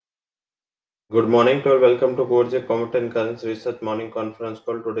Good morning to all. Welcome to Gorje Commodity and Currency Research Morning Conference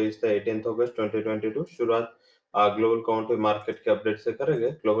Call. Today is the 18th August 2022. शुरुआत global commodity market के update से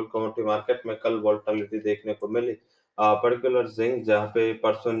करेंगे। Global commodity market में कल volatility देखने को मिली, particular zinc जहां पे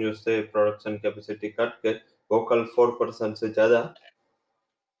परसों न्यूज से प्रोडक्शन कैपेसिटी कट के वो कल 4% से ज्यादा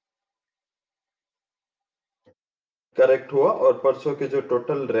करेक्ट हुआ और परसों की जो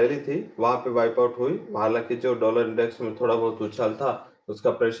टोटल रैली थी वहां पे वाइप आउट हुई। हालांकि जो डॉलर इंडेक्स में थोड़ा बहुत उछाल था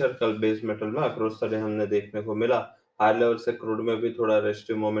उसका प्रेशर कल बेस मेटल में अक्रॉस द डे हमने देखने को मिला। हाई लेवल से क्रूड में भी थोड़ा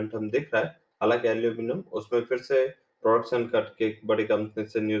रेस्टिव मोमेंटम दिख रहा है। हालांकि एल्यूमिनियम उसमें फिर से प्रोडक्शन कट के एक बड़ी कंपनी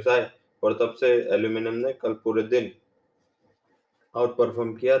से न्यूज आए और तब से एल्यूमिनियम ने कल पूरे दिन आउट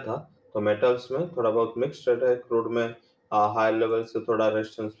परफॉर्म किया था। तो मेटल्स में थोड़ा बहुत मिक्स्ड रेट है। क्रूड में हाई लेवल से थोड़ा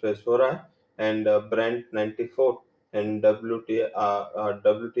रेजिस्टेंस फेस हो रहा है एंड ब्रेंट 94 एंड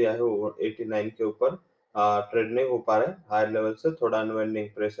डब्ल्यूटीआई है वो 89 के ऊपर ट्रेड नहीं हो पा रहे। हाई लेवल से थोड़ा अनवाइंडिंग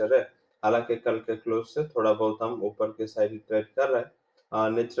प्रेशर है। हालांकि कल के क्लोज से थोड़ा बहुत हम ऊपर के साइड ट्रेड कर रहे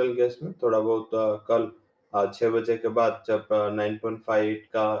हैं। नेचुरल गैस में थोड़ा बहुत कल 6 बजे के बाद जब 9.58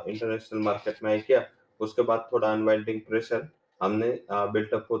 का इंटरनेशनल मार्केट में आई किया उसके बाद थोड़ा अनवाइंडिंग प्रेशर हमने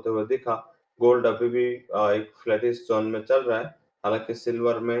बिल्टअप होते हुए देखा। गोल्ड अभी भी एक फ्लैटिश जोन में चल रहा है। हालांकि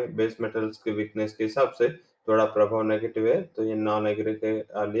सिल्वर में बेस मेटल्स की वीकनेस के हिसाब से थोड़ा प्रभाव नेगेटिव है। तो ये नॉन एग्री के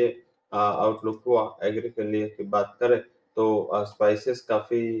लिए आउटलुक हुआ। एग्री के लिए की बात करें तो स्पाइसेस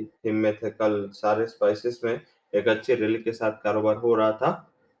काफी हिम्मत है। कल सारे स्पाइसेस में एक अच्छी रैली के साथ कारोबार हो रहा था।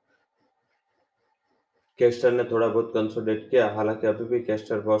 केस्टर ने थोड़ा बहुत कंसोलिडेट किया। हालांकि अभी भी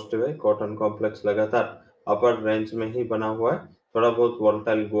केस्टर पॉजिटिव है। कॉटन कॉम्प्लेक्स लगातार अपर रेंज में ही बना हुआ है। थोड़ा बहुत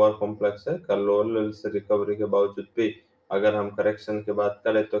वोलेटाइल गोवा कॉम्प्लेक्स है। कल लोअर लेवल से रिकवरी के बावजूद भी अगर हम करेक्शन की बात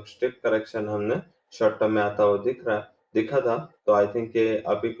करें तो स्टिफ करेक्शन हमने शॉर्ट टर्म में आता हुआ दिखा था। तो आई थिंक ये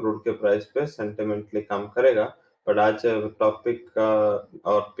अभी क्रूड के प्राइस पे सेंटिमेंटली काम करेगा। बट आज टॉपिक का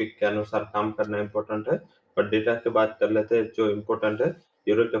और पिक के अनुसार काम करना इम्पोर्टेंट है। बट डेटा की बात कर लेते हैं जो इम्पोर्टेंट है।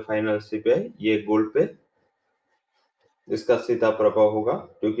 यूरो के फाइनल सीपीआई ये गोल्ड पे इसका सीधा प्रभाव होगा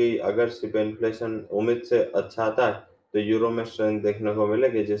क्योंकि अगर सिर्फ इन्फ्लेशन उम्मीद से अच्छा आता है तो यूरो में स्ट्रेंथ देखने को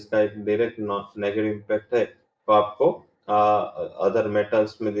मिलेगी जिसका एक डायरेक्ट नेगेटिव इम्पैक्ट है तो आपको अदर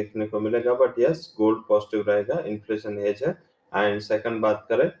मेटल्स में देखने को मिलेगा। बट यस गोल्ड पॉजिटिव रहेगा, इन्फ्लेशन हेज है। एंड सेकंड बात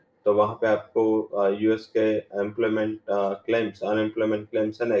करें तो वहां पे आपको यूएस के employment claims unemployment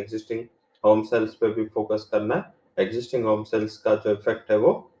claims and existing home sales पे भी फोकस करना है। एग्जिस्टिंग होम सेल्स का जो इफेक्ट है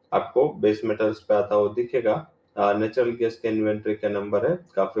वो आपको बेस मेटल्स पे आता हुआ दिखेगा। नेचुरल गैस के इन्वेंटरी के नंबर है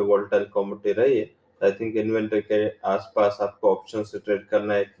काफी वोलेटाइल कमोडिटी रही है। आई थिंक इन्वेंटरी के आसपास आपको ऑप्शन से ट्रेड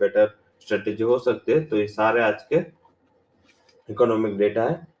करना एक बेटर स्ट्रेटेजी हो सकती है। तो ये सारे आज के इकोनॉमिक डेटा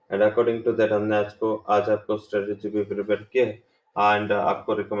है एंड अकॉर्डिंग टू दैट हमने आज आपको स्ट्रेटेजी भी प्रिपेयर किया है एंड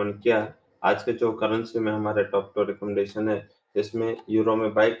आपको रिकमेंड किया है। आज के जो करेंसी में हमारे टॉप टू रिकमेंडेशन है इसमें यूरो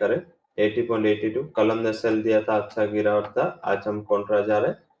में बाय करें 80.82। कल हमने सेल दिया था, अच्छा गिरावट था। आज हम कॉन्ट्रा जा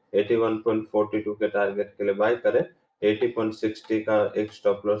रहे हैं 81.42 के टारगेट के लिए बाय करें। 80.60 का एक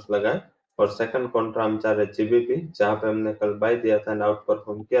स्टॉप लॉस लगाए और सेकंड कॉन्ट्रा हम चाह रहे जीबीपी जहां पे हमने कल बाय दिया था एंड आउट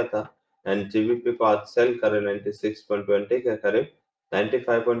परफॉर्म किया था एंड जीबीपी को आज सेल करें 96.20 के करीब।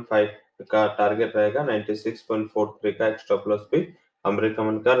 95.5 का टारगेट रहेगा। 96.43 का एक स्टॉप लॉस भी हम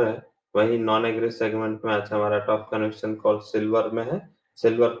रिकमेंड कर रहे हैं। वहीं नॉन एग्री सेगमेंट में आज हमारा टॉप कनेक्शन कॉल सिल्वर में है।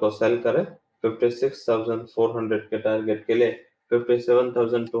 सिल्वर को सेल करें 56,400 के टारगेट के लिए।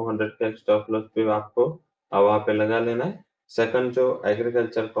 57,200 का एक स्टॉप लॉस भी आपको वहां पे लगा लेना है। सेकंड जो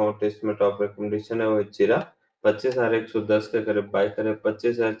एग्रीकल्चर कमोडिटीज में टॉप रिकमेंडेशन है वो है जीरा। 25,110 के करीब बाय करें।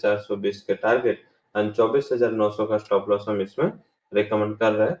 25,420 के टारगेट एंड 24,900 का स्टॉप लॉस हम इसमें रिकमेंड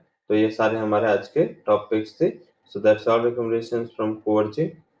कर रहे हैं। तो ये सारे हमारे आज के टॉप पिक्स थे। So that's all recommendations from Kuwarji,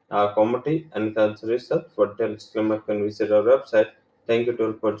 Commodity and Currency Research. For detailed disclaimer, can visit our website. Thank you to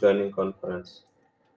all for joining conference.